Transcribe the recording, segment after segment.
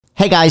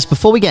Hey guys,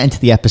 before we get into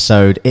the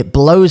episode, it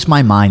blows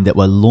my mind that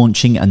we're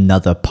launching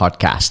another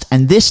podcast.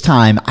 And this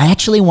time, I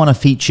actually want to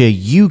feature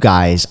you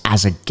guys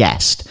as a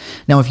guest.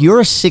 Now, if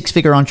you're a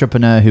six-figure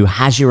entrepreneur who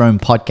has your own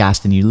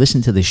podcast and you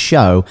listen to this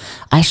show,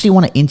 I actually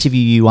want to interview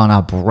you on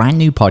our brand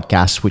new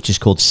podcast, which is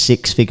called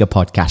Six Figure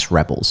Podcast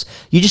Rebels.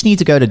 You just need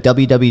to go to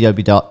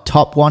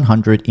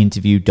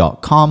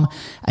www.top100interview.com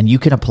and you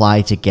can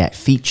apply to get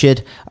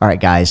featured. All right,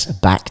 guys,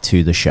 back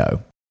to the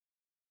show.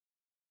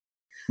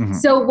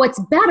 So what's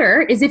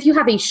better is if you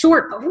have a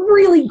short, but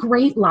really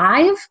great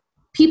live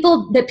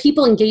people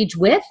engage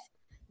with,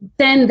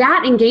 then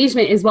that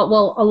engagement is what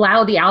will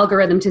allow the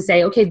algorithm to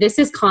say, okay, this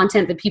is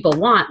content that people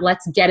want.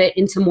 Let's get it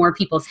into more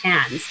people's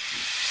hands.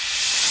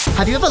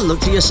 Have you ever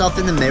looked at yourself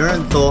in the mirror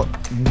and thought,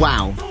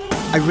 wow,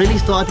 I really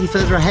thought I'd be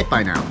further ahead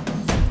by now?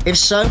 If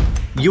so,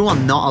 you are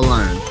not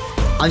alone.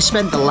 I've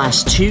spent the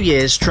last 2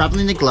 years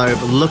traveling the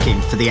globe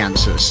looking for the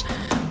answers.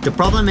 The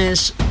problem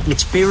is,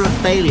 it's fear of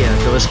failure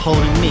that was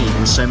holding me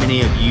and so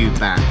many of you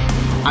back.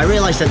 I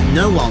realized that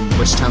no one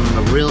was telling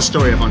the real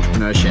story of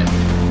entrepreneurship.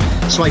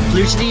 So I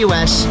flew to the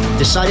US,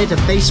 decided to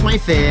face my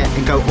fear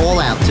and go all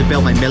out to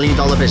build my $1 million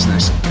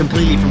business,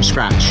 completely from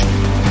scratch.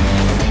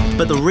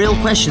 But the real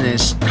question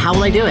is, how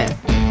will I do it?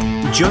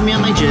 Join me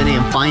on my journey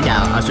and find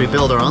out as we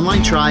build our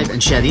online tribe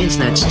and share the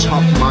internet's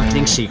top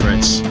marketing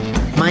secrets.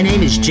 My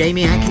name is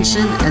Jamie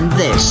Atkinson and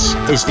this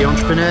is the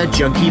Entrepreneur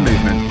Junkie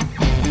Movement.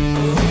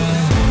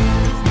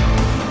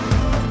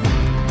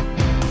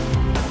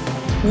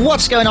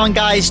 What's going on,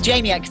 guys?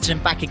 Jamie Atkinson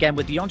back again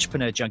with the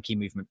Entrepreneur Junkie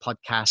Movement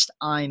podcast.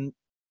 I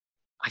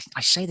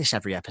say this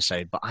every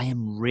episode, but I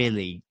am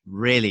really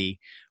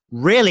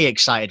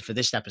excited for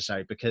this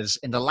episode because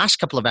in the last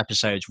couple of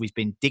episodes, we've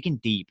been digging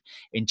deep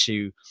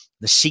into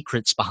the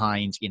secrets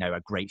behind,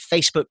 a great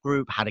Facebook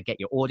group, how to get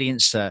your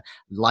audience to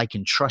like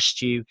and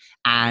trust you,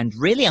 and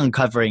really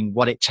uncovering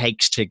what it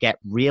takes to get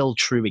real,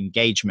 true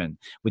engagement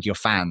with your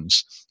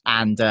fans.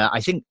 And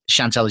I think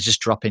Chantel is just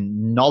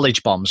dropping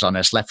knowledge bombs on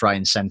us left, right,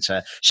 and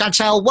center.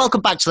 Chantel,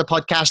 welcome back to the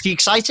podcast. Are you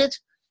excited?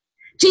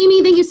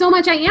 Jamie, thank you so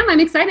much. I am.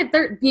 I'm excited.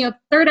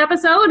 Third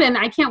episode, and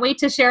I can't wait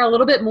to share a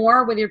little bit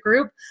more with your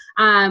group,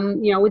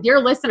 with your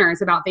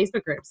listeners about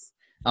Facebook groups.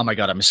 Oh my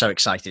God, I'm so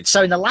excited.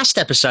 So in the last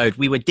episode,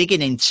 we were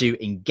digging into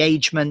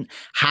engagement,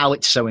 how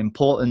it's so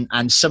important,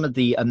 and some of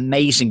the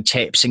amazing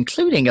tips,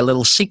 including a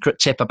little secret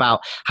tip about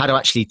how to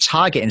actually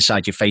target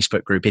inside your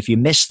Facebook group. If you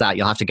missed that,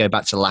 you'll have to go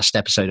back to the last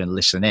episode and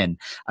listen in.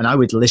 And I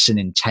would listen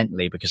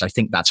intently because I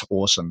think that's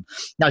awesome.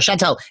 Now,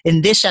 Chantel,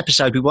 in this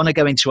episode, we want to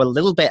go into a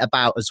little bit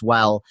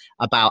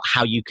about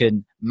how you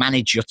can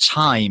manage your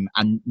time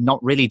and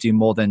not really do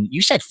more than,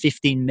 you said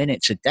 15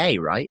 minutes a day,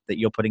 right? That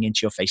you're putting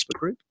into your Facebook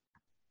group?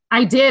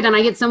 I did, and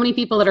I get so many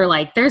people that are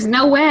like, there's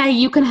no way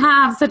you can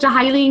have such a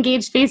highly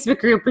engaged Facebook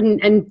group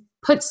and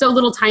put so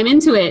little time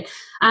into it.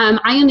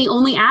 I am the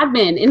only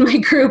admin in my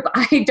group.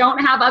 I don't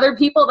have other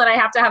people that I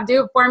have to have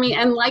do it for me.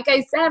 And like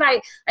I said,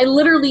 I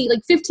literally,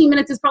 15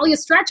 minutes is probably a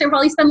stretch. I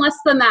probably spend less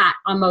than that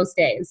on most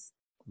days.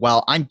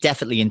 Well, I'm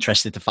definitely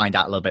interested to find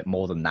out a little bit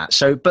more than that.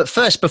 So, but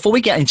first, before we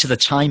get into the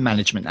time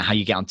management and how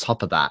you get on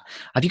top of that,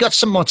 have you got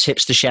some more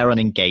tips to share on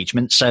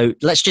engagement? So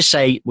let's just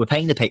say we're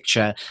painting the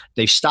picture.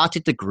 They've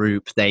started the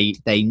group. They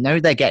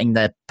know they're getting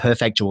their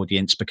perfect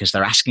audience because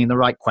they're asking the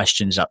right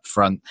questions up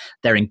front.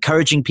 They're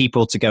encouraging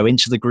people to go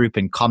into the group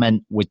and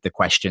comment with the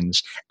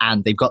questions.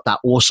 And they've got that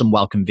awesome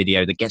welcome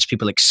video that gets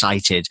people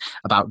excited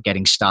about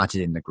getting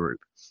started in the group.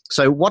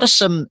 So what are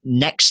some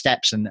next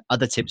steps and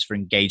other tips for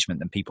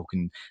engagement that people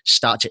can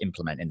start to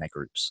implement in their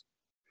groups?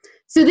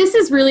 So this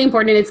is really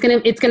important. It's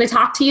gonna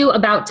talk to you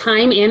about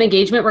time and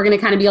engagement. We're gonna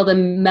kind of be able to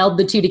meld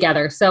the two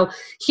together. So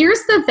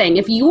here's the thing.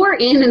 If you are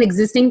in an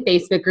existing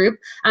Facebook group,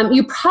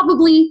 you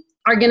probably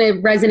are going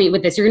to resonate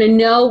with this. You're going to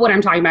know what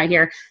I'm talking about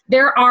here.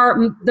 There are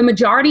the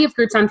majority of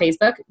groups on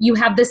Facebook. You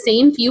have the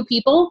same few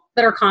people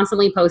that are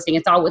constantly posting.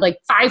 It's all with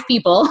 5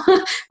 people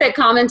that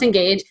comment,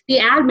 engage. The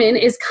admin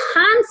is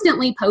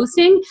constantly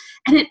posting,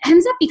 and it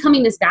ends up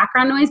becoming this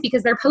background noise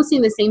because they're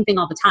posting the same thing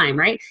all the time,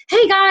 right?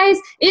 Hey guys,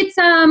 it's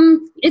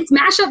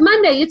Mashup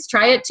Monday. It's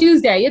Try It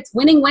Tuesday. It's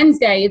Winning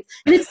Wednesday.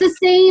 And it's the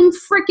same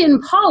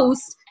freaking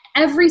post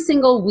every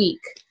single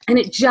week. And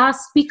it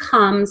just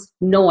becomes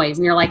noise.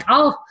 And you're like,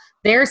 oh,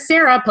 there's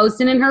Sarah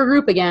posting in her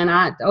group again.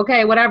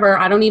 Okay, whatever.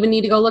 I don't even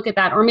need to go look at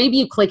that. Or maybe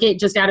you click it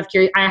just out of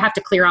curiosity. I have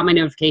to clear out my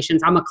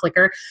notifications. I'm a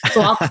clicker.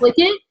 So I'll click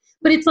it.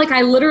 But it's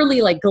I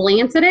literally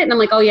glance at it and I'm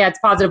like, oh yeah, it's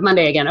Positive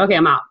Monday again. Okay,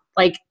 I'm out.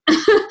 Because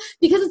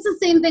it's the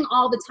same thing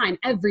all the time,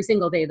 every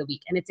single day of the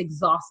week. And it's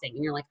exhausting.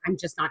 And you're like, I'm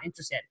just not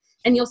interested.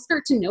 And you'll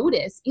start to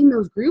notice in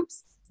those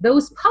groups,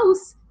 those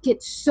posts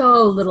get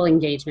so little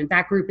engagement.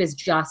 That group is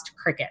just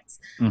crickets.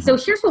 Mm-hmm. So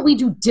here's what we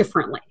do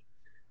differently.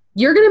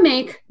 You're going to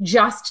make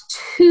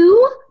just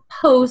 2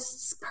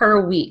 posts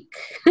per week.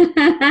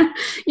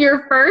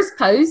 Your first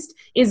post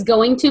is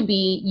going to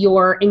be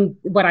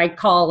what I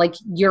call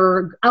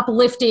your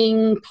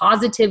uplifting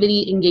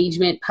positivity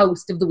engagement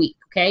post of the week.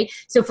 Okay.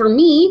 So for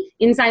me,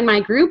 inside my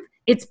group,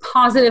 it's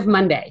Positive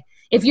Monday.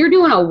 If you're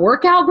doing a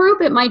workout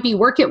group, it might be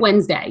Work It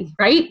Wednesday,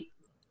 right?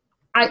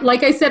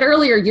 like I said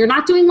earlier, you're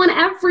not doing one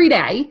every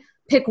day.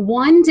 Pick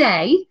one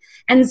day.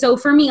 And so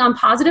for me on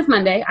Positive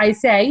Monday, I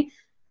say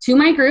to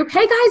my group,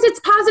 hey guys, it's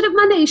Positive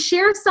Monday.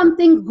 Share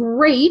something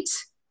great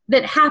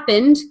that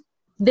happened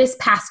this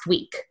past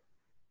week.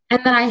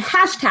 And then I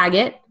hashtag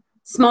it,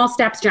 small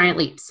steps, giant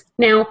leaps.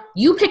 Now,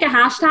 you pick a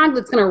hashtag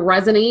that's going to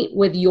resonate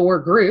with your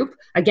group.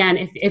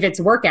 Again, if it's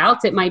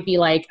workouts, it might be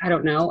like, I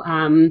don't know,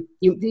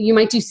 you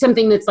might do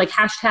something that's like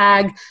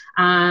hashtag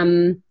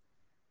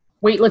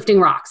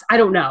weightlifting rocks. I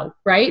don't know,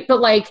 right? But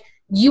like,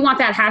 you want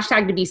that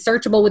hashtag to be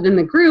searchable within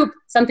the group,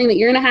 something that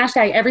you're going to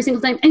hashtag every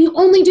single time. And you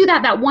only do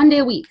that one day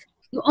a week.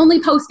 You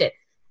only post it.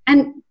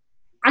 And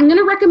I'm going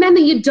to recommend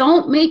that you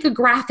don't make a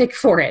graphic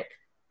for it.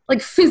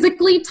 Like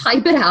physically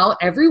type it out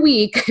every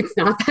week. It's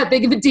not that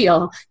big of a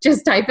deal.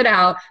 Just type it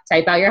out,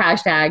 type out your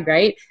hashtag,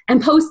 right?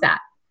 And post that.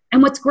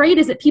 And what's great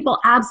is that people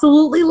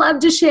absolutely love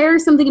to share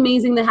something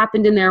amazing that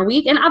happened in their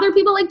week. And other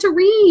people like to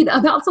read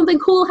about something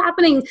cool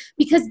happening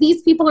because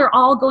these people are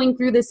all going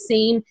through the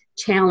same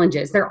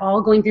challenges. They're all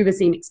going through the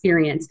same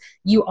experience.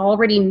 You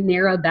already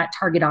narrowed that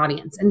target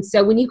audience. And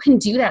so when you can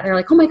do that, they're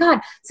like, oh my God,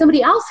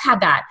 somebody else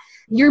had that.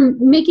 You're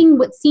making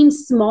what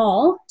seems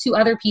small to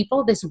other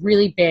people this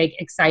really big,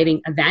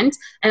 exciting event.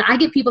 And I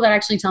get people that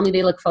actually tell me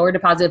they look forward to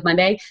Positive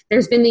Monday.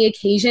 There's been the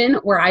occasion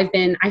where I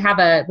have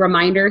a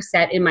reminder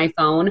set in my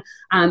phone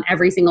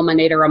every single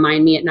Monday to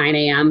remind me at 9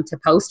 a.m. to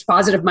post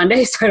Positive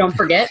Monday so I don't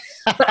forget.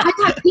 But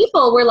I've had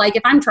people where like,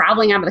 if I'm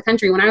traveling out of the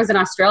country, when I was in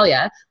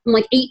Australia, I'm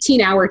like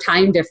 18-hour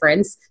time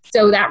difference.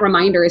 So that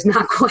reminder is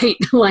not quite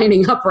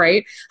lining up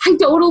right. I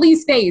totally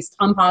spaced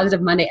on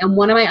Positive Monday. And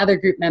one of my other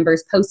group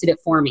members posted it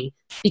for me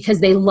because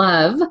they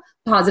love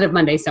Positive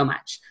Monday so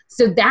much.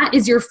 So that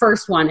is your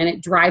first one, and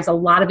it drives a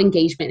lot of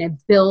engagement. It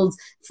builds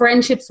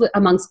friendships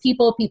amongst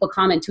people. People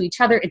comment to each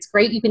other. It's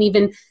great. You can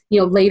even,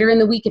 later in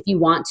the week, if you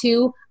want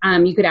to,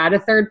 you could add a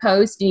third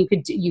post, and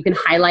you can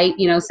highlight,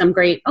 some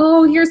great,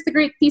 oh, here's the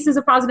great pieces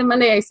of Positive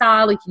Monday I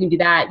saw. Like you can do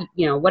that,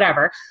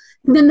 whatever.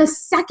 And then the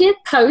second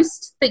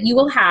post that you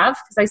will have,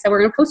 because I said we're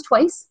going to post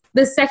twice.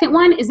 The second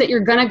one is that you're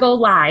going to go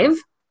live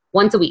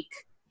once a week.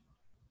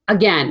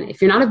 Again,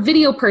 if you're not a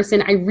video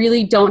person, I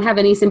really don't have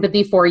any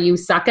sympathy for you.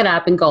 Suck it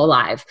up and go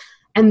live.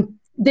 And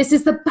this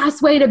is the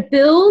best way to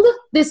build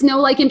this know,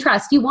 like, and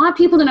trust. You want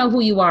people to know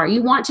who you are.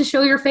 You want to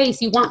show your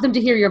face. You want them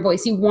to hear your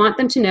voice. You want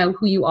them to know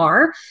who you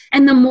are.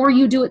 And the more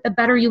you do it, the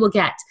better you will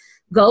get.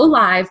 Go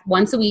live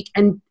once a week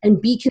and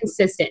be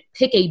consistent.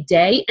 Pick a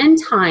day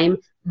and time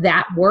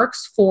that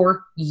works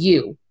for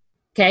you.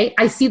 Okay?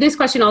 I see this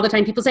question all the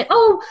time. People say,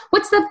 oh,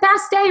 what's the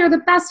best day or the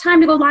best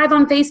time to go live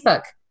on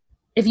Facebook?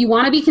 If you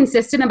want to be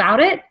consistent about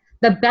it,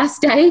 the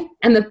best day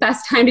and the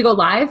best time to go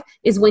live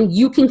is when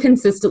you can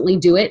consistently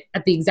do it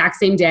at the exact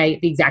same day,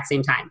 at the exact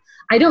same time.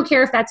 I don't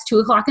care if that's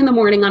 2:00 in the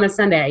morning on a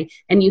Sunday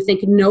and you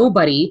think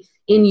nobody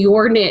in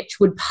your niche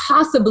would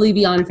possibly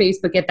be on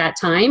Facebook at that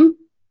time.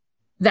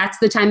 That's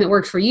the time that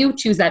works for you.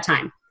 Choose that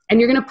time. And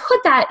you're going to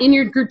put that in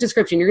your group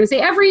description. You're going to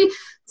say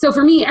so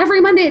for me,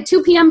 every Monday at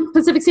 2 p.m.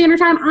 Pacific Standard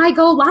Time, I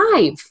go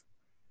live.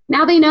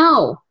 Now they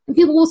know. And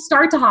people will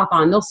start to hop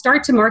on. They'll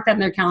start to mark that in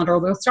their calendar.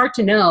 They'll start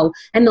to know,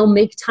 and they'll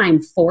make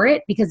time for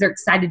it because they're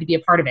excited to be a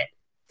part of it.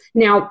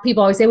 Now,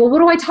 people always say, well, what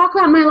do I talk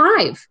about in my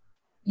live?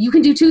 You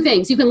can do two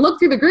things. You can look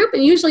through the group,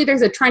 and usually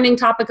there's a trending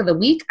topic of the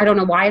week. I don't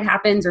know why it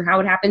happens or how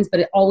it happens, but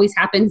it always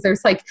happens.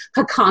 There's like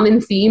a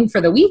common theme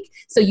for the week.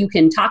 So you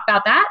can talk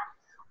about that,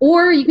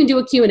 or you can do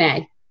a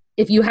Q&A.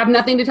 If you have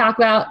nothing to talk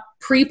about,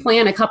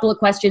 pre-plan a couple of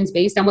questions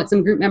based on what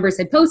some group members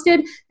had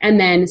posted,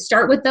 and then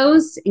start with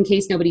those in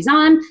case nobody's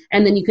on,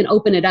 and then you can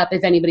open it up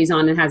if anybody's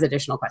on and has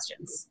additional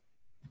questions.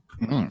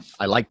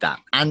 I like that.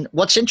 And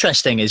what's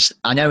interesting is,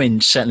 I know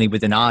certainly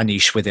within our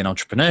niche, within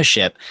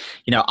entrepreneurship,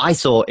 I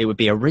thought it would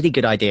be a really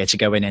good idea to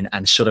go in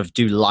and sort of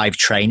do live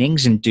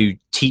trainings and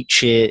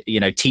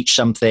teach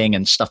something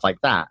and stuff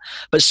like that.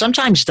 But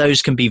sometimes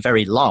those can be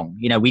very long.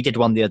 We did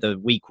one the other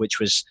week, which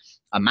was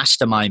a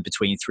mastermind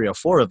between 3 or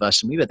 4 of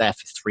us, and we were there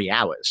for 3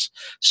 hours.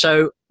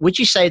 So would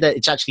you say that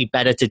it's actually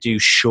better to do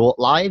short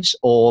lives,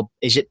 or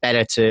is it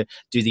better to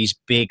do these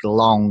big,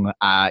 long,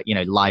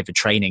 live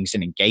trainings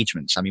and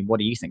engagements? I mean, what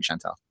do you think,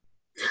 Chantal?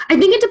 I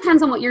think it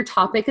depends on what your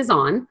topic is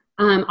on.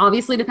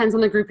 Obviously depends on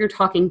the group you're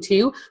talking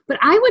to, but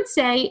I would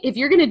say if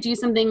you're going to do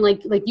something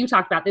like you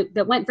talked about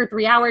that went for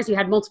 3 hours, you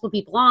had multiple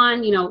people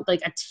on,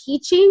 like a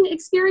teaching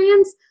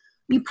experience,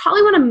 you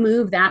probably want to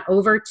move that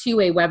over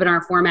to a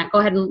webinar format. Go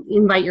ahead and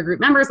invite your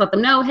group members. Let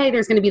them know, hey,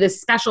 there's going to be this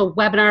special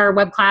webinar,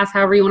 web class,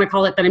 however you want to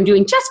call it, that I'm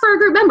doing just for our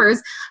group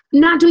members. I'm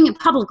not doing it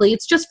publicly.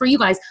 It's just for you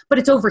guys, but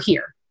it's over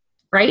here,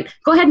 right?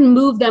 Go ahead and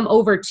move them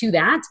over to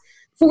that.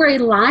 For a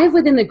live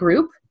within the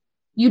group,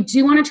 you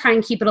do want to try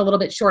and keep it a little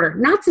bit shorter.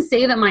 Not to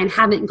say that mine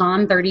haven't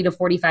gone 30 to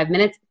 45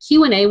 minutes.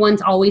 Q&A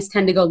ones always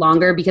tend to go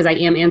longer because I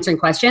am answering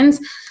questions.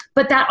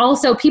 But that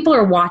also, people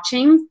are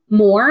watching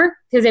more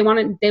because they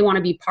want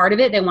to be part of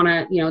it. They want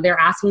to, they're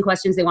asking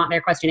questions. They want their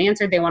question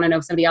answered. They want to know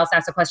if somebody else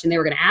asked a question they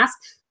were going to ask.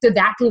 So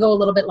that can go a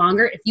little bit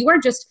longer. If you are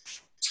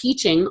just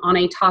teaching on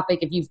a topic,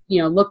 if you've,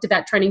 looked at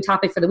that trending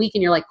topic for the week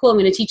and you're like, cool, I'm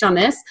going to teach on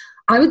this,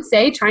 I would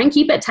say try and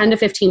keep it 10 to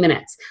 15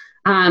 minutes.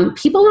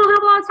 People don't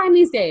have a lot of time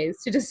these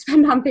days to just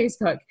spend on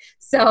Facebook.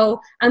 So,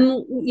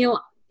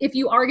 if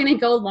you are going to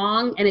go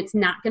long and it's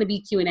not going to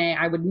be Q&A,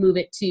 I would move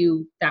it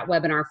to that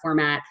webinar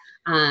format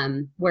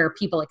where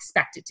people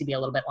expect it to be a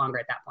little bit longer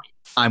at that point.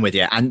 I'm with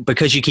you. And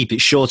because you keep it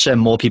shorter,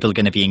 more people are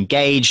going to be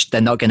engaged. They're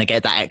not going to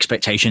get that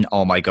expectation,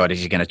 oh my God,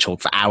 is he going to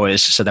talk for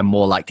hours? So they're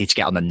more likely to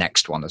get on the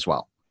next one as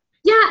well.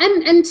 Yeah,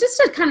 and just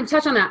to kind of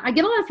touch on that, I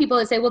get a lot of people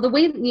that say, well, the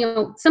way,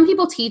 some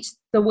people teach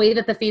the way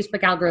that the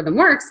Facebook algorithm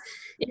works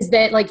is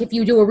that, like, if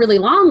you do a really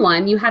long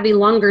one, you have a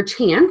longer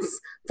chance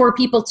for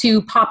people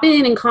to pop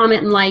in and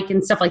comment and like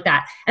and stuff like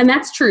that. And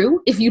that's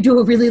true. If you do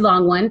a really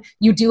long one,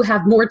 you do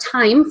have more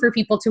time for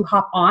people to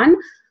hop on,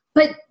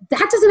 but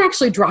that doesn't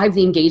actually drive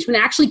the engagement.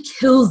 It actually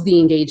kills the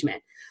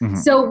engagement. Mm-hmm.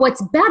 So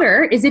what's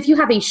better is if you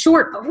have a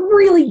short, but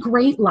really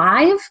great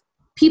live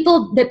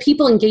that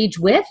people engage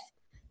with,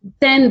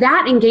 then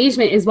that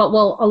engagement is what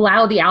will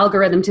allow the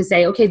algorithm to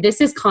say, okay, this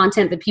is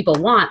content that people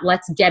want.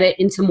 Let's get it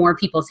into more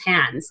people's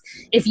hands.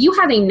 If you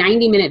have a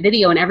 90-minute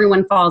video and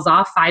everyone falls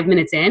off 5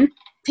 minutes in,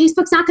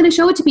 Facebook's not going to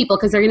show it to people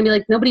because they're going to be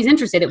like, nobody's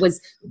interested. It was,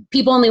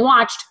 people only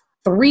watched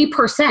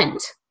 3%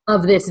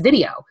 of this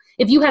video.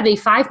 If you have a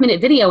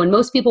 5-minute video and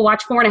most people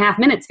watch 4.5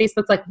 minutes,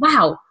 Facebook's like,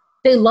 wow,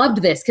 they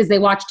loved this because they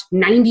watched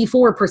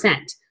 94%.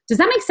 Does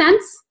that make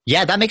sense?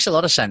 Yeah, that makes a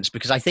lot of sense,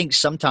 because I think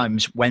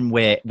sometimes when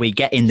we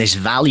get in this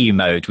value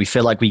mode, we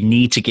feel like we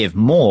need to give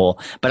more,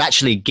 but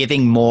actually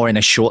giving more in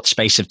a short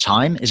space of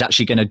time is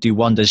actually going to do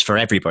wonders for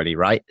everybody,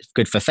 right?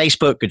 Good for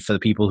Facebook, good for the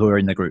people who are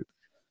in the group.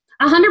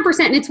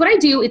 100%. And it's what I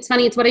do. It's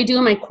funny. It's what I do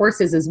in my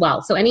courses as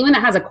well. So anyone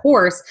that has a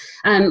course,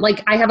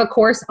 like I have a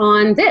course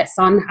on this,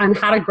 on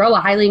how to grow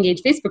a highly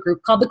engaged Facebook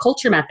group called the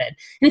Culture Method.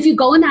 And if you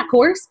go in that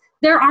course,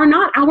 there are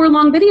not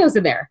hour-long videos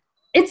in there.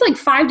 It's like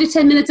 5 to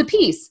 10 minutes a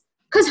piece.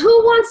 Because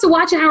who wants to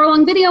watch an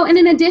hour-long video? And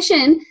in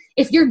addition,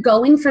 if you're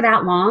going for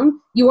that long,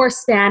 you are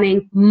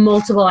spanning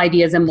multiple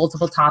ideas and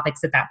multiple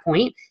topics at that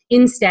point.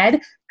 Instead,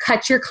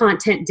 cut your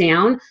content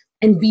down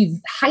and be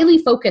highly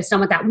focused on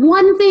what that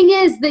one thing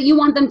is that you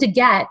want them to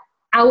get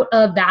out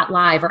of that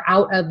live or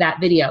out of that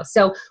video.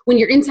 So when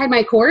you're inside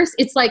my course,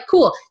 it's like,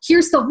 cool,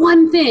 here's the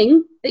one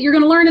thing that you're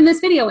going to learn in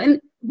this video.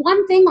 And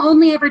one thing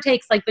only ever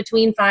takes like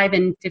between 5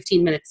 and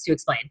 15 minutes to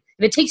explain.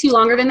 If it takes you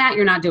longer than that,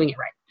 you're not doing it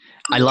right.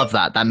 I love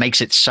that. That makes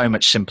it so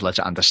much simpler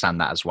to understand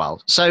that as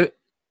well. So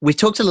we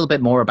talked a little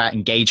bit more about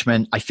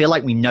engagement. I feel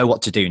like we know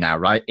what to do now,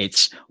 right?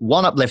 It's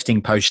one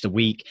uplifting post a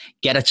week,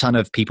 get a ton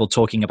of people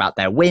talking about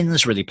their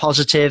wins, really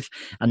positive.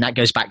 And that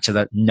goes back to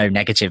the no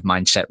negative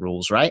mindset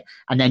rules, right?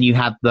 And then you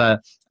have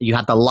the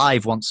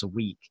live once a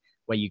week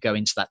where you go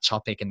into that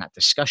topic and that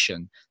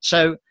discussion.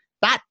 So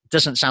that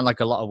doesn't sound like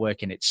a lot of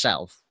work in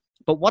itself.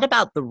 But what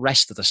about the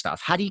rest of the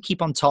stuff? How do you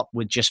keep on top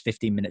with just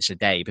 15 minutes a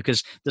day?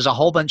 Because there's a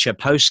whole bunch of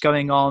posts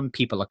going on.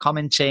 People are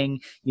commenting.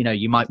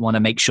 You might want to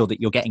make sure that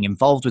you're getting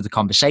involved with the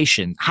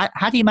conversation.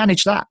 How do you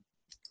manage that?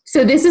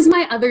 So this is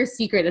my other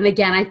secret. And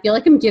again, I feel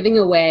like I'm giving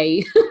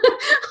away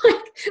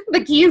like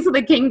the keys to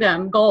the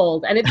kingdom,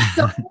 gold. And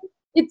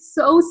it's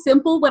so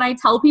simple. When I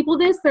tell people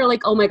this, they're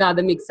like, oh my God,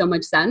 that makes so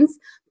much sense.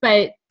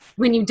 But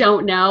when you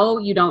don't know,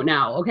 you don't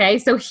know. Okay.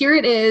 So here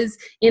it is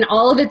in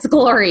all of its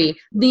glory.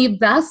 The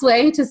best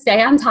way to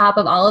stay on top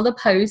of all of the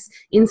posts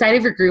inside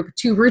of your group,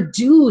 to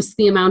reduce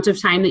the amount of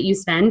time that you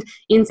spend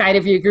inside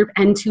of your group,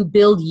 and to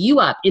build you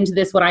up into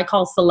this, what I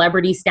call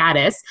celebrity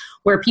status,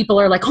 where people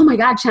are like, oh my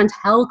God,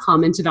 Chantel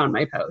commented on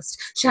my post.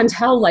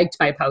 Chantel liked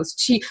my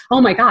post.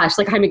 Oh my gosh,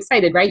 like I'm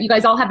excited, right? You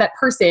guys all have that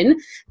person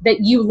that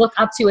you look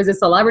up to as a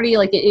celebrity.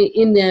 Like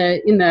in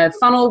the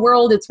funnel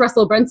world, it's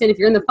Russell Brunson. If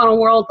you're in the funnel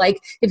world,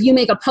 like if you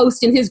make a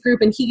post in his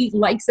group and he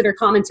likes it or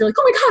comments, you're like,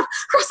 oh my God,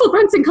 Russell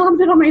Brunson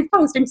commented on my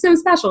post. I'm so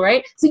special,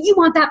 right? So you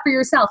want that for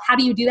yourself. How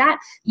do you do that?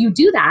 You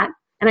do that,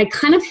 and I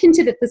kind of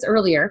hinted at this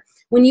earlier,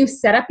 when you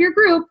set up your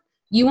group,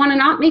 you want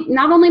to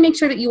not only make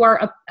sure that you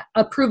are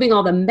approving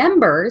all the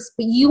members,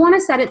 but you want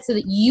to set it so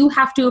that you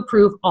have to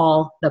approve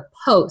all the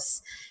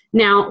posts.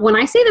 Now, when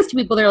I say this to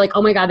people, they're like,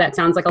 oh my God, that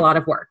sounds like a lot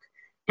of work.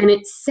 And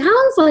it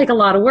sounds like a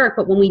lot of work,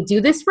 but when we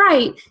do this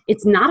right,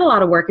 it's not a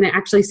lot of work, and it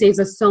actually saves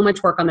us so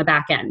much work on the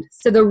back end.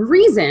 So the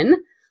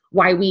reason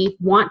why we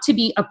want to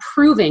be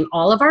approving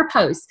all of our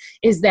posts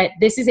is that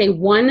this is a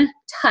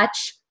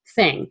one-touch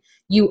thing.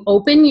 You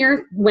open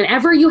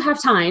whenever you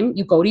have time,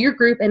 you go to your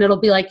group and it'll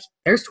be like,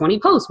 there's 20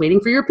 posts waiting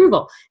for your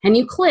approval. And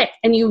you click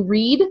and you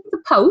read the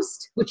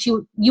post, which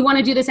you want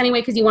to do this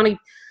anyway because you want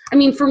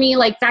to, for me,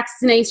 like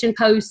vaccination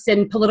posts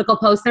and political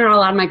posts, they're not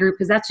allowed in my group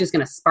because that's just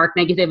going to spark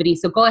negativity.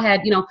 So go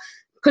ahead,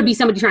 could be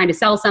somebody trying to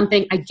sell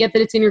something. I get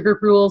that it's in your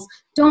group rules.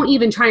 Don't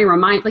even try and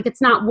remind,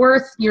 it's not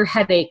worth your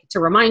headache to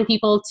remind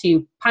people,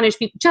 to punish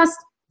people. Just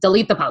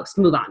delete the post,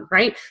 move on,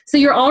 right? So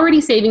you're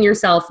already saving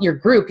yourself, your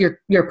group,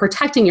 you're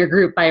protecting your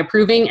group by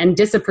approving and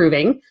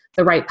disapproving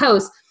the right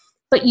post.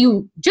 But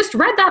you just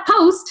read that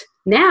post.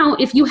 Now,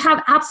 if you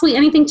have absolutely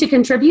anything to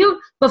contribute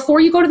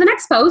before you go to the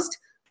next post,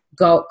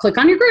 go click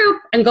on your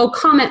group and go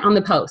comment on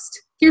the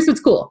post. Here's what's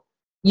cool.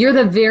 You're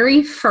the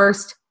very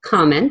first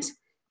comment.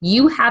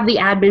 You have the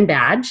admin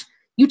badge.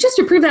 You just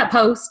approve that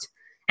post.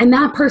 And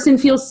that person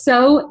feels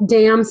so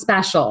damn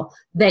special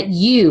that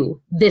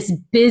you, this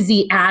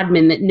busy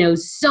admin that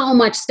knows so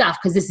much stuff,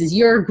 because this is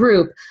your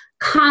group,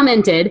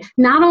 commented,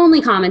 not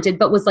only commented,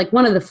 but was like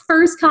one of the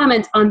first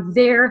comments on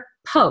their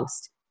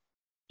post.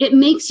 It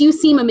makes you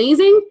seem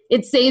amazing.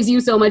 It saves you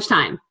so much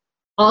time.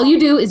 All you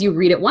do is you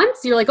read it once.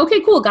 You're like,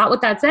 okay, cool. Got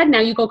what that said. Now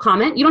you go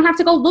comment. You don't have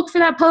to go look for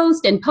that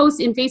post and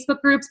post in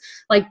Facebook groups.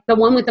 Like the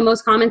one with the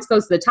most comments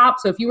goes to the top.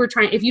 So if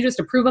you just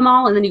approve them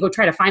all and then you go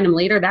try to find them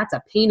later, that's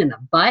a pain in the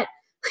butt.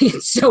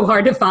 It's so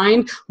hard to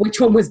find which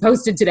one was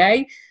posted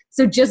today.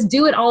 So just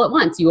do it all at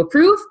once. You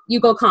approve, you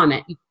go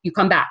comment. You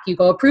come back. You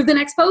go approve the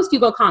next post, you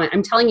go comment.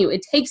 I'm telling you,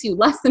 it takes you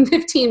less than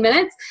 15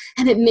 minutes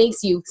and it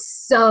makes you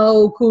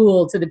so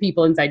cool to the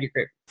people inside your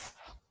group.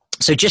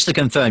 So just to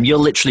confirm, you'll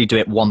literally do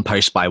it one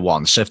post by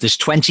one. So if there's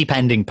 20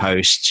 pending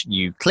posts,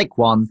 you click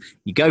one,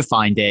 you go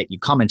find it, you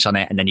comment on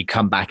it, and then you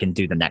come back and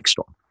do the next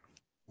one.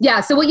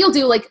 Yeah, so what you'll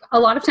do, like a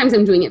lot of times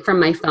I'm doing it from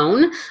my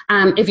phone.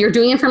 If you're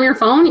doing it from your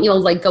phone,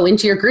 you'll like go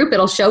into your group.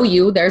 It'll show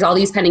you there's all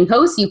these pending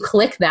posts. You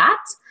click that.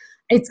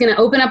 It's going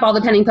to open up all the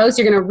pending posts.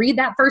 You're going to read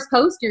that first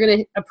post. You're going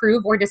to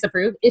approve or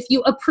disapprove. If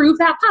you approve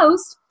that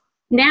post,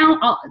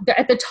 now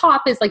at the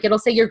top is like it'll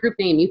say your group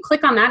name. You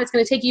click on that. It's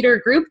going to take you to your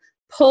group.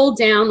 Pull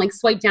down, like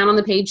swipe down on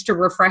the page to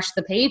refresh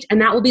the page. And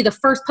that will be the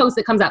first post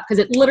that comes up because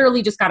it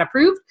literally just got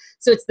approved.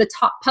 So it's the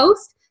top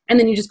post and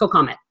then you just go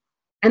comment.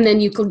 And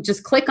then you can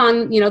just click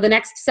on, the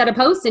next set of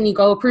posts and you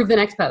go approve the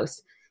next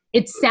post.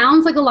 It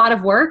sounds like a lot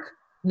of work.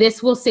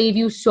 This will save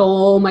you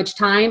so much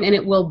time and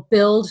it will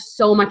build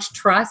so much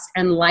trust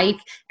and like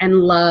and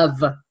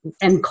love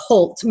and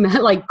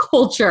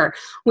culture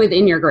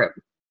within your group.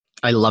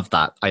 I love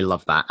that.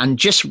 And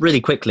just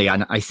really quickly,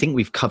 and I think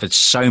we've covered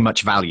so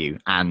much value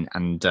and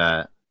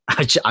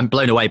I'm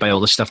blown away by all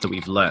the stuff that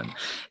we've learned.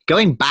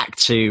 Going back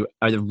to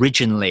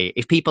originally,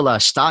 if people are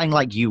starting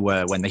like you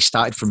were when they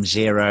started from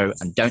zero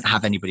and don't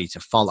have anybody to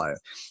follow,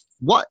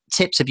 what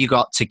tips have you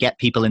got to get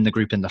people in the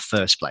group in the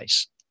first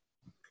place?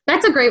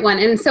 That's a great one.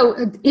 And so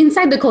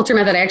inside the Culture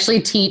Method, I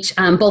actually teach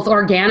both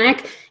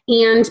organic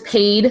and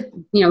paid,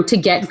 to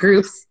get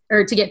groups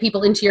or to get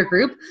people into your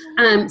group.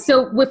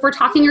 So if we're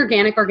talking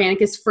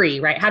organic is free,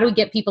 right? How do we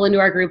get people into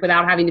our group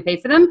without having to pay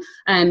for them?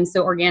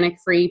 So organic,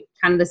 free,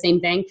 kind of the same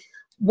thing.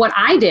 What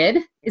I did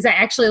is I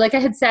actually, like I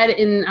had said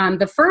in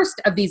the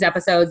first of these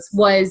episodes,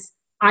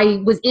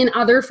 I was in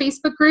other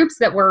Facebook groups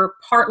that were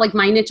like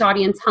my niche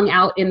audience hung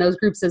out in those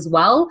groups as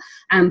well.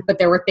 But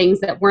there were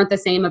things that weren't the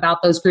same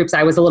about those groups.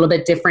 I was a little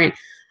bit different.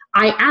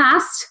 I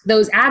asked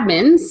those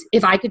admins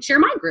if I could share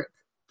my group.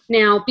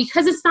 Now,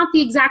 because it's not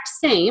the exact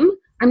same,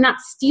 I'm not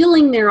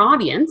stealing their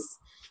audience.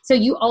 So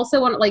you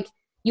also want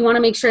to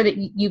make sure that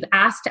you've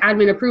asked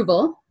admin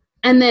approval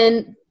and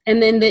then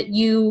that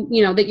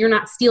that you're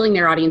not stealing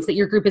their audience, that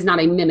your group is not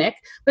a mimic.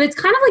 But it's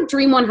kind of like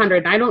Dream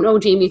 100. I don't know,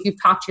 Jamie, if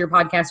you've talked to your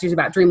podcasters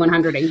about Dream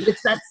 100ing, but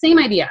it's that same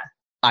idea.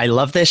 I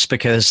love this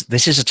because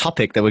this is a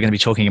topic that we're going to be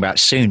talking about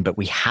soon, but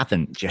we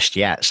haven't just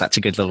yet. So that's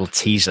a good little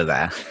teaser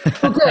there.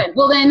 Well, good.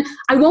 Well, then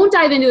I won't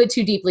dive into it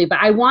too deeply, but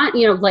I want,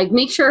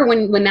 make sure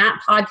when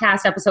that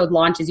podcast episode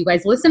launches, you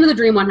guys listen to the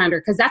Dream 100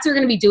 because that's what we're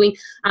going to be doing,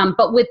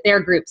 but with their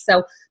groups.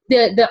 So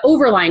the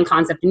overlying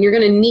concept, and you're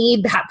going to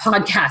need that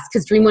podcast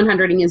because Dream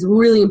 100ing is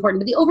really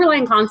important. But the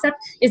overlying concept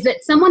is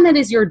that someone that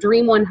is your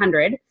Dream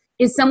 100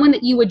 is someone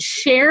that you would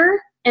share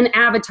an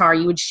avatar,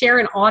 you would share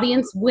an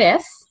audience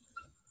with,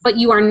 but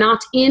you are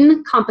not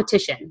in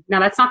competition. Now,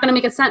 that's not going to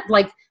make a sense.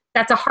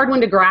 That's a hard one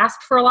to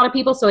grasp for a lot of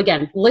people. So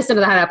again, listen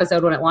to that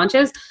episode when it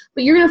launches.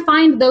 But you're going to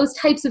find those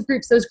types of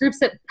groups, those groups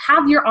that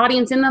have your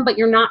audience in them, but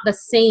you're not the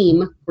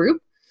same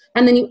group.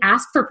 And then you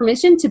ask for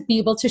permission to be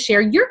able to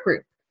share your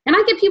group. And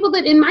I get people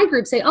that in my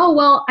group say, oh,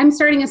 well, I'm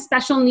starting a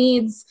special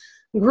needs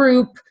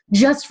group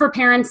just for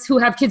parents who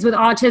have kids with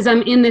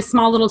autism in this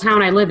small little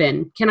town I live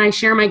in. Can I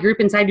share my group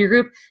inside your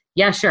group?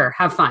 Yeah, sure.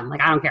 Have fun.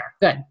 I don't care.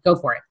 Good. Go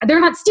for it. They're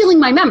not stealing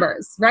my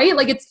members, right?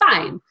 It's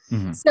fine.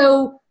 Mm-hmm.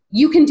 So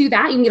you can do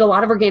that. You can get a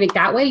lot of organic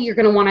that way. You're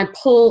going to want to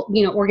pull,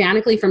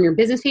 organically from your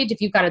business page. If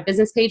you've got a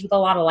business page with a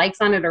lot of likes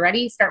on it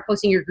already, start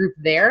posting your group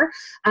there.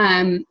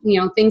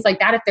 Things like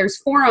that. If there's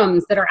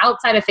forums that are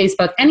outside of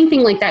Facebook,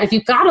 anything like that. If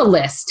you've got a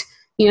list,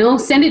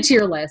 send it to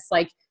your list.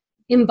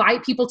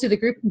 Invite people to the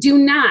group. Do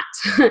not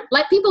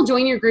let people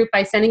join your group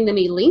by sending them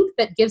a link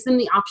that gives them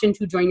the option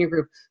to join your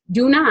group.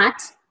 Do not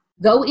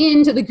go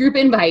into the group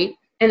invite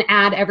and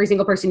add every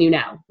single person you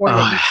know.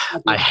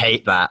 I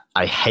hate that.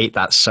 I hate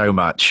that so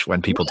much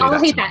when people do that. I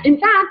hate that. In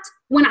fact,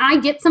 when I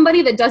get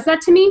somebody that does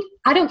that to me,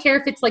 I don't care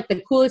if it's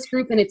the coolest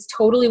group and it's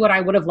totally what I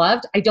would have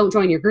loved. I don't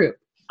join your group.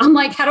 I'm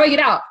like, how do I get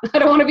out? I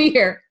don't want to be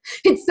here.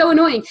 It's so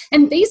annoying.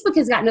 And Facebook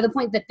has gotten to the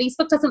point that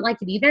Facebook doesn't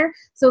like it either.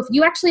 So if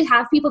you actually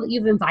have people that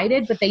you've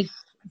invited, but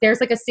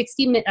there's a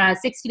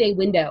 60-day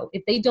window.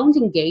 If they don't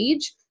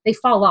engage, they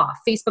fall off.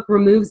 Facebook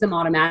removes them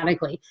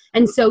automatically.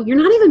 And so you're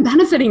not even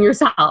benefiting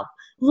yourself.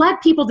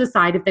 Let people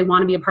decide if they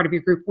want to be a part of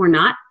your group or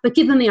not, but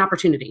give them the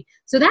opportunity.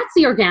 So that's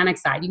the organic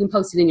side. You can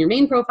post it in your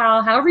main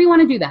profile, however you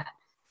want to do that.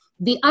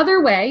 The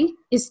other way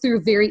is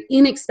through very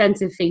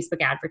inexpensive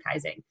Facebook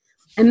advertising.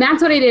 And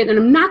that's what I did. And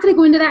I'm not going to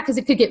go into that because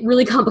it could get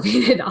really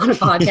complicated on a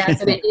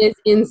podcast. And it is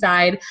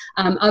inside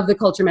of the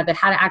Culture Method,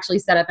 how to actually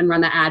set up and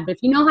run the ad. But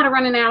if you know how to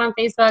run an ad on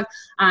Facebook,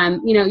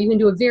 you can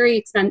do a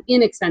very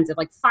inexpensive,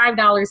 like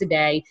 $5 a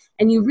day.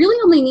 And you really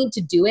only need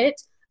to do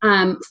it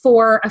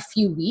for a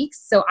few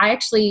weeks. So I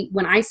actually,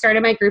 when I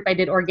started my group, I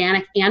did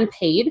organic and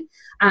paid.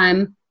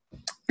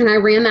 And I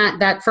ran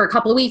that for a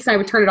couple of weeks. I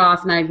would turn it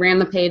off, and I ran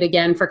the paid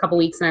again for a couple of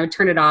weeks, and I would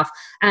turn it off.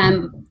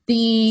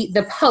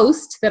 The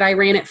post that I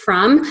ran it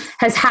from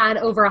has had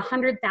over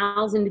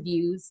 100,000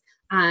 views.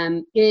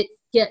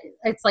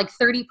 It's like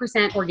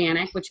 30%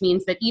 organic, which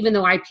means that even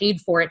though I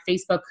paid for it,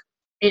 Facebook,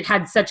 it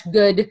had such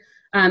good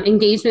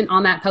engagement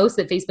on that post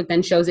that Facebook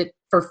then shows it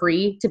for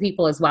free to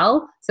people as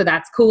well. So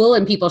that's cool,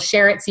 and people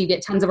share it, so you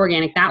get tons of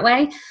organic that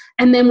way.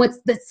 And then what's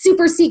the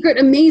super secret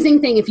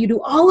amazing thing, if you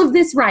do all of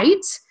this right,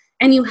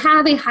 and you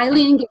have a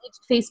highly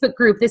engaged Facebook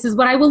group, this is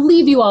what I will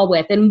leave you all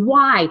with, and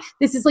why.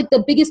 This is like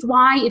the biggest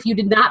why. If you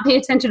did not pay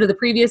attention to the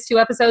previous 2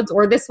 episodes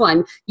or this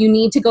one, you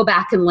need to go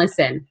back and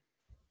listen.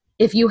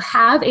 If you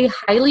have a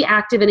highly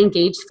active and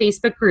engaged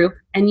Facebook group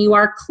and you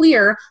are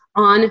clear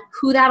on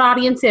who that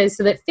audience is,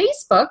 so that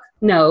Facebook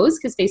knows,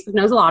 because Facebook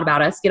knows a lot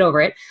about us, get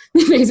over it,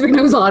 Facebook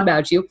knows a lot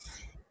about you.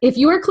 If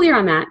you are clear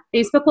on that,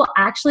 Facebook will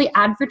actually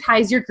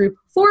advertise your group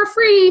for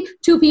free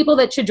to people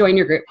that should join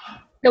your group.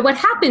 So what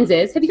happens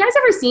is, have you guys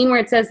ever seen where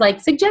it says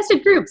like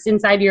suggested groups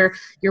inside your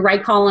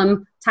right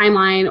column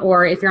timeline,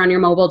 or if you're on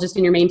your mobile, just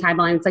in your main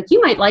timeline, it's like, you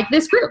might like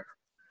this group,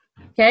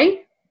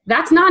 okay?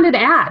 That's not an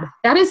ad.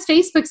 That is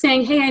Facebook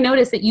saying, hey, I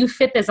noticed that you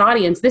fit this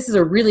audience. This is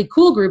a really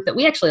cool group that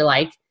we actually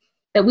like,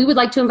 that we would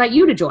like to invite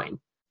you to join.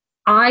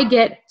 I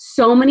get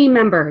so many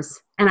members,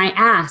 and I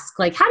ask,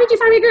 like, how did you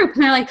find my group?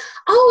 And they're like,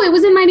 oh, it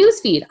was in my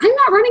newsfeed. I'm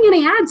not running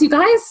any ads, you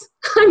guys.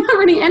 I'm not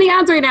running any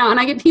ads right now. And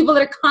I get people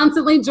that are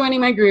constantly joining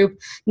my group,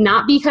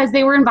 not because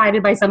they were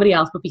invited by somebody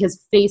else, but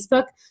because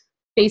Facebook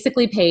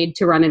basically paid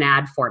to run an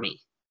ad for me.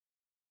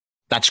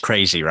 That's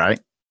crazy, right?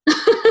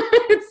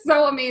 It's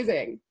so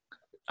amazing.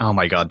 Oh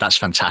my God, that's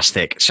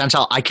fantastic.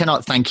 Chantal, I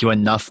cannot thank you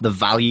enough. The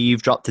value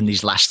you've dropped in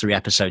these last 3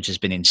 episodes has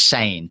been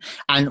insane.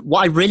 And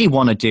what I really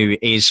want to do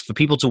is for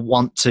people to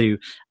want to,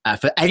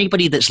 for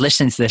anybody that's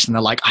listening to this and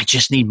they're like, I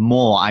just need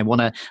more, I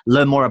want to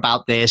learn more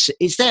about this.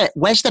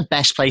 Where's the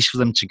best place for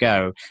them to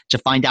go to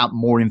find out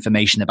more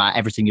information about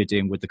everything you're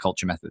doing with the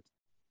Culture Method?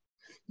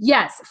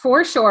 Yes,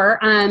 for sure.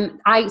 I've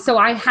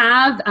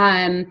got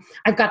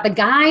the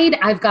guide.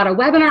 I've got a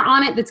webinar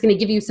on it that's going to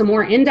give you some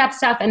more in-depth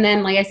stuff. And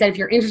then, like I said, if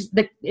you're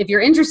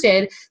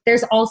interested,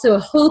 there's also a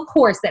whole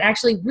course that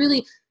actually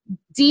really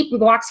deep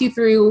walks you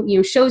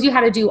through, shows you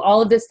how to do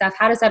all of this stuff,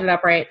 how to set it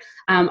up right,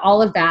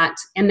 all of that.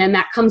 And then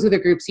that comes with a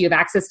group, so you have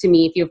access to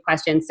me if you have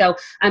questions. So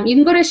you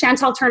can go to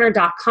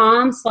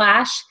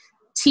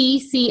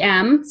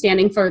chantalturner.com/TCM,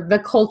 standing for the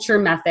Culture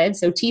Method,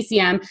 so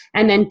TCM,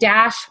 and then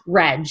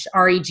 -reg,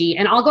 REG.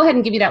 And I'll go ahead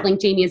and give you that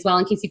link, Jamie, as well,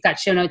 in case you've got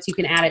show notes, you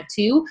can add it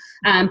too.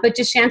 But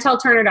just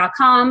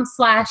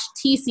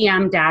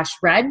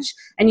chantalturner.com/TCM-reg,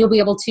 and you'll be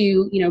able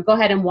to, go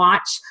ahead and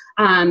watch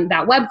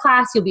that web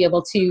class. You'll be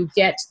able to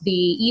get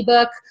the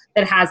ebook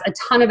that has a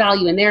ton of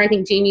value in there. I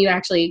think, Jamie, you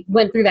actually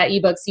went through that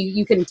ebook, so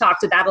you can talk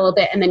to that a little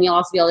bit, and then you'll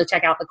also be able to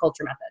check out the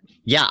Culture Method.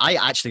 Yeah, I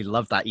actually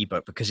love that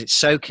ebook because it's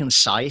so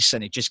concise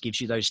and it just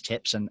gives you those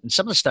tips and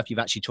some of the stuff you've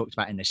actually talked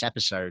about in this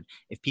episode.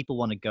 If people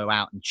want to go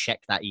out and check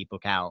that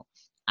ebook out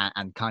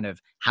and kind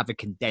of have a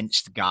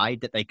condensed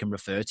guide that they can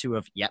refer to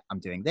of, yep, I'm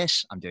doing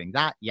this, I'm doing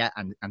that, yeah,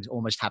 and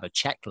almost have a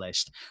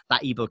checklist,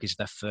 that ebook is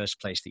the first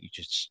place that you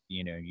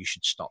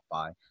should stop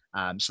by.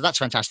 So that's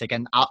fantastic.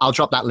 And I'll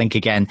drop that link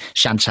again,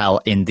 Chantal,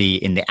 in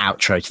the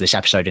outro to this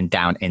episode and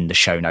down in the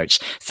show notes.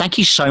 Thank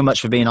you so much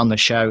for being on the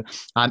show.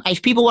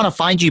 If people want to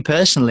find you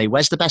personally,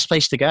 where's the best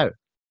place to go?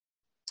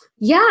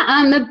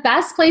 Yeah, the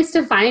best place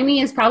to find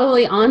me is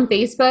probably on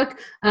Facebook.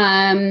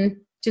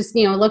 Just,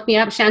 look me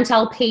up,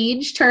 Chantal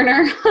Paige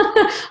Turner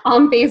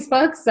on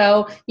Facebook.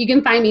 So you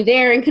can find me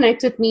there and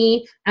connect with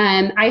me.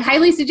 I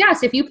highly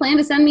suggest, if you plan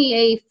to send me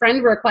a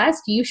friend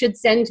request, you should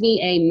send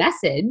me a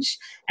message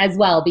as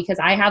well, because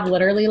I have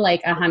literally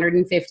like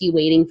 150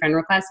 waiting friend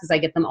requests because I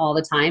get them all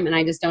the time. And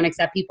I just don't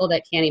accept people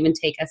that can't even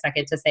take a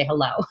second to say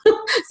hello.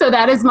 So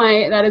that is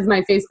my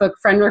Facebook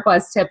friend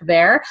request tip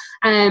there.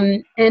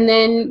 And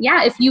then,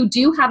 if you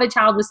do have a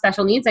child with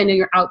special needs, I know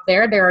you're out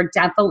there. There are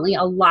definitely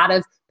a lot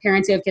of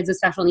parents who have kids with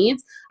special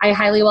needs. I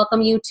highly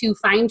welcome you to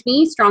find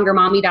me,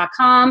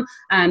 strongermommy.com,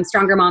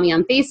 Stronger Mommy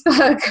on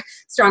Facebook,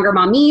 Stronger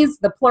Mommies,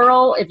 the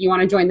plural, if you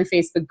want to join the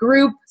Facebook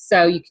group.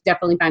 So you can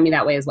definitely find me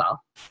that way as well.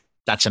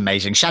 That's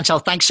amazing. Chantal,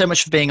 thanks so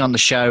much for being on the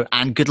show,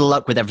 and good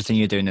luck with everything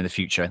you're doing in the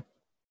future.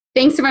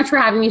 Thanks so much for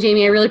having me,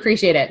 Jamie. I really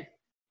appreciate it.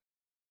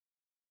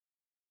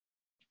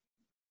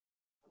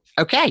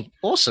 Okay,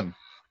 awesome.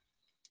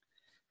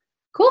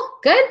 Cool,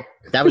 good.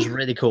 That was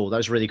really cool.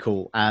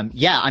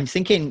 I'm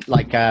thinking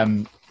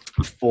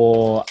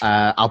before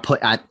I'll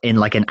put in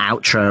like an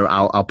outro.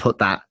 I'll put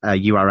that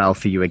URL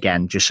for you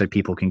again, just so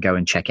people can go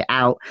and check it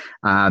out.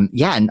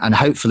 And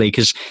hopefully,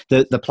 because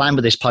the plan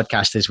with this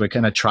podcast is we're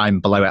going to try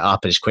and blow it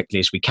up as quickly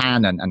as we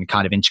can and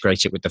kind of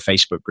integrate it with the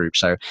Facebook group.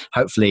 So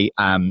hopefully,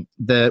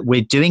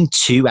 we're doing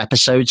 2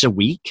 episodes a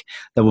week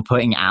that we're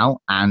putting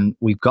out, and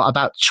we've got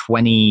about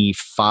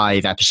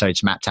 25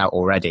 episodes mapped out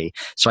already.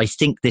 So I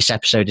think this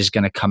episode is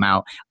going to come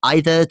out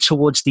either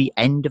towards the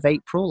end of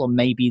April or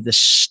maybe the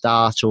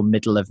start or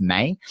middle of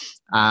May.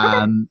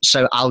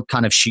 So I'll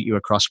kind of shoot you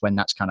across when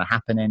that's kind of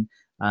happening.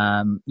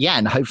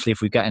 And hopefully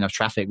if we get enough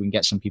traffic, we can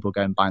get some people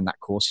going buying that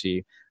course for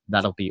you.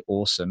 That'll be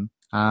awesome.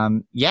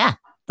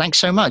 Thanks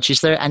so much.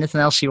 Is there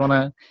anything else you want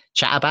to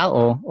chat about,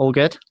 or all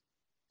good?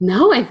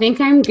 No, I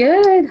think I'm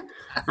good.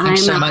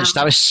 Thanks so much.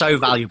 That was so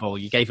valuable.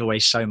 You gave away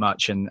so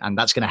much, and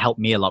that's going to help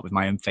me a lot with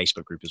my own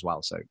Facebook group as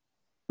well. So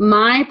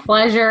my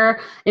pleasure.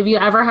 If you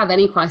ever have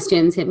any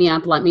questions, hit me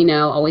up. Let me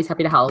know. Always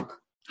happy to help.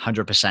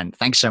 100%.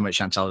 Thanks so much,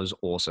 Chantal. It was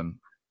awesome.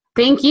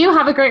 Thank you.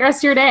 Have a great rest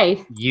of your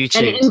day. You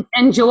too. And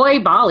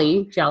enjoy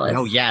Bali. Jealous.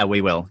 Oh yeah,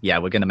 we will. Yeah,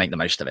 we're going to make the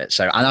most of it.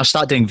 So, and I'll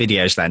start doing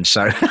videos then.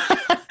 So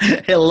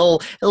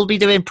it'll be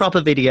doing proper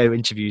video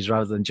interviews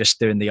rather than just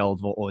doing the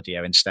old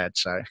audio instead.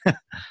 So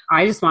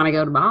I just want to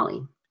go to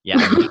Bali.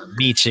 Yeah,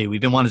 me too.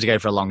 We've been wanting to go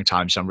for a long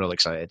time, so I'm real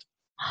excited.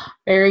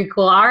 Very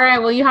cool. All right.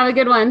 Well, you have a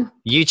good one.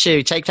 You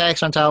too. Take care,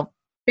 Chantal.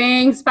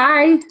 Thanks.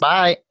 Bye.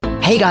 Bye.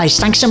 Hey guys,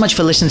 thanks so much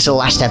for listening to the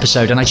last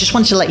episode, and I just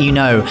wanted to let you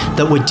know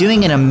that we're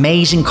doing an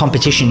amazing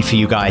competition for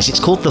you guys. It's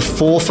called the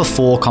 4 for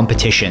 4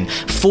 competition.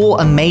 4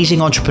 amazing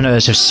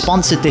entrepreneurs have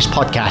sponsored this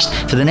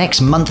podcast for the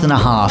next month and a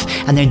half,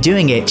 and they're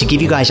doing it to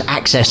give you guys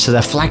access to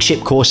their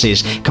flagship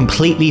courses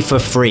completely for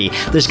free.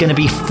 There's going to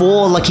be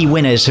 4 lucky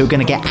winners who are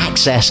going to get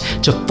access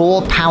to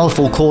 4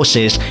 powerful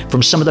courses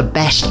from some of the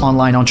best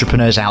online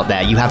entrepreneurs out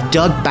there. You have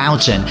Doug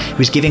Boughton,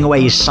 who's giving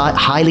away his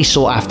highly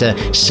sought after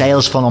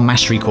Sales Funnel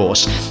Mastery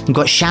course. You've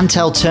got Chantal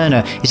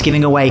Turner is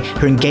giving away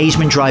her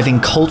engagement driving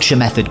culture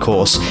method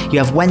course. You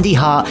have Wendy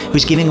Hart,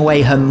 who's giving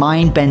away her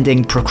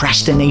mind-bending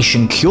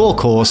procrastination cure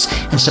course,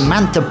 and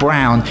Samantha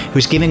Brown,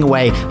 who's giving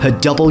away her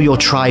double your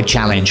tribe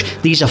challenge.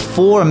 These are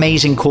 4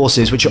 amazing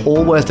courses which are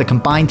all worth a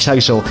combined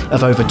total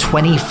of over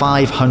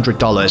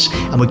 $2,500,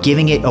 and we're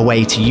giving it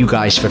away to you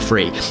guys for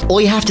free. All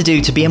you have to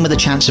do to be in with a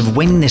chance of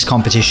winning this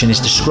competition is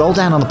to scroll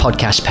down on the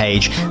podcast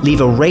page,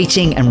 leave a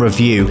rating and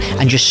review,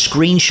 and just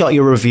screenshot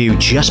your review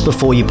just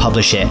before you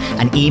publish it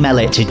and email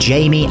it to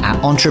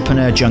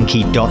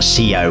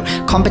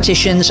jamie@entrepreneurjunkie.co.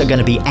 Competitions are going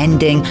to be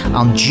ending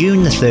on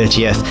June the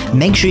 30th.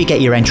 Make sure you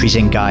get your entries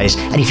in, guys.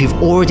 And if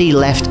you've already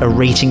left a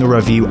rating or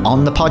review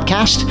on the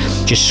podcast,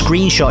 just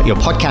screenshot your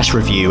podcast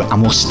review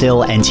and we'll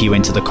still enter you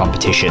into the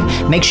competition.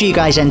 Make sure you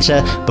guys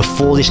enter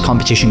before this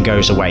competition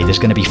goes away. There's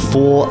going to be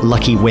 4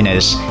 lucky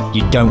winners.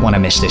 You don't want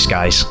to miss this,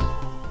 guys.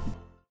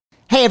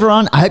 Hey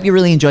everyone, I hope you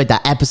really enjoyed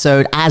that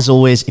episode. As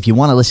always, if you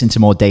want to listen to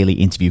more daily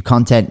interview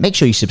content, make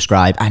sure you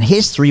subscribe. And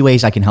here's 3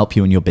 ways I can help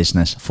you in your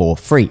business for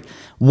free.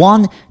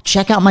 1,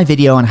 check out my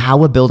video on how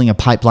we're building a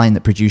pipeline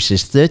that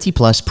produces 30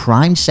 plus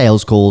prime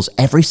sales calls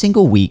every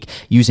single week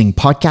using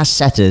podcast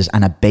setters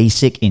and a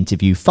basic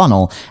interview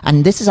funnel.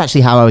 And this is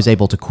actually how I was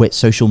able to quit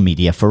social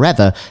media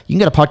forever. You can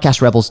go to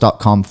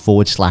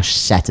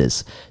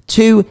podcastrebels.com/setters.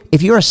 2,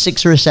 if you're a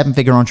 6 or a 7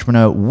 figure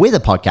entrepreneur with a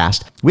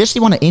podcast, we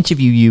actually want to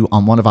interview you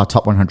on one of our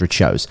top 100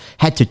 shows.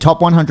 Head to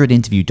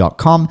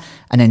top100interview.com.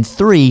 And then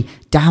 3,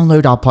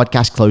 download our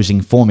podcast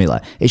closing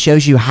formula. It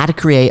shows you how to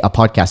create a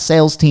podcast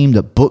sales team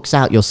that books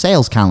out your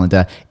sales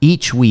calendar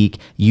each week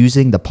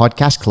using the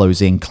podcast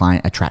closing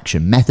client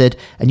attraction method.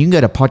 And you can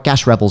go to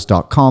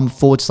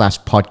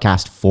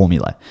podcastrebels.com/podcast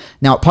formula.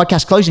 Now at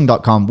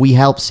podcastclosing.com, we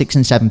help 6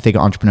 and 7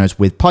 figure entrepreneurs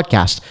with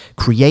podcasts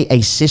create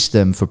a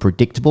system for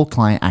predictable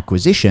client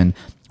acquisition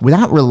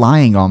without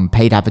relying on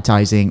paid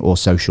advertising or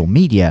social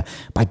media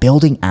by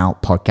building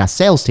out podcast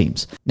sales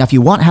teams. Now, if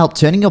you want help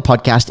turning your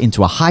podcast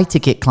into a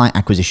high-ticket client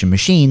acquisition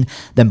machine,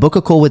 then book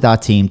a call with our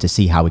team to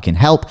see how we can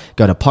help.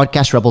 Go to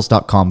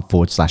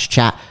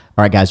podcastrebels.com/chat.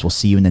 All right, guys, we'll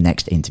see you in the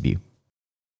next interview.